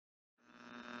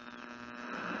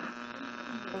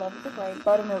Love the great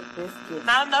buttermilk biscuit.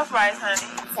 Not enough rice,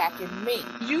 honey. Attacking me.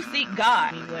 You seek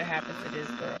God. What happened to this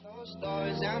girl?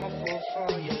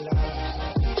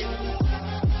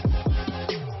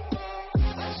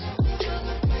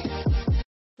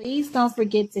 Please don't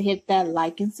forget to hit that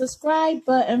like and subscribe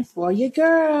button for your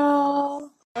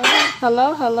girl.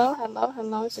 Hello.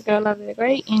 It's your girl Lovely the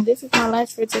Great, and this is my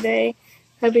lunch for today.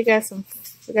 Hope we got some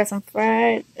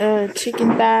fried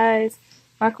chicken thighs,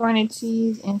 macaroni and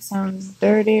cheese, and some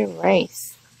dirty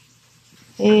rice.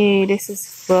 Hey, this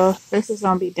is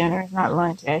gonna be dinner, not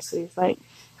lunch. Actually, it's like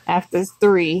after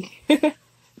 3,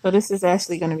 so this is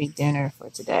actually gonna be dinner for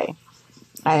today.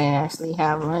 I didn't actually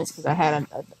have lunch because I had an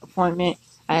appointment.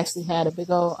 I actually had a big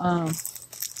old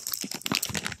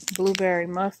blueberry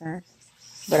muffin,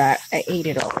 but I ate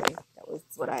it already. That was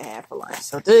what I had for lunch.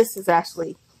 So this is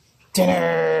actually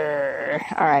dinner.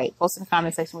 All right, post in the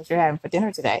comment section what you're having for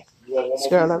dinner today. It's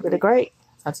your girl Lovely the Great.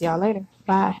 Talk to y'all later.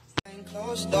 Bye.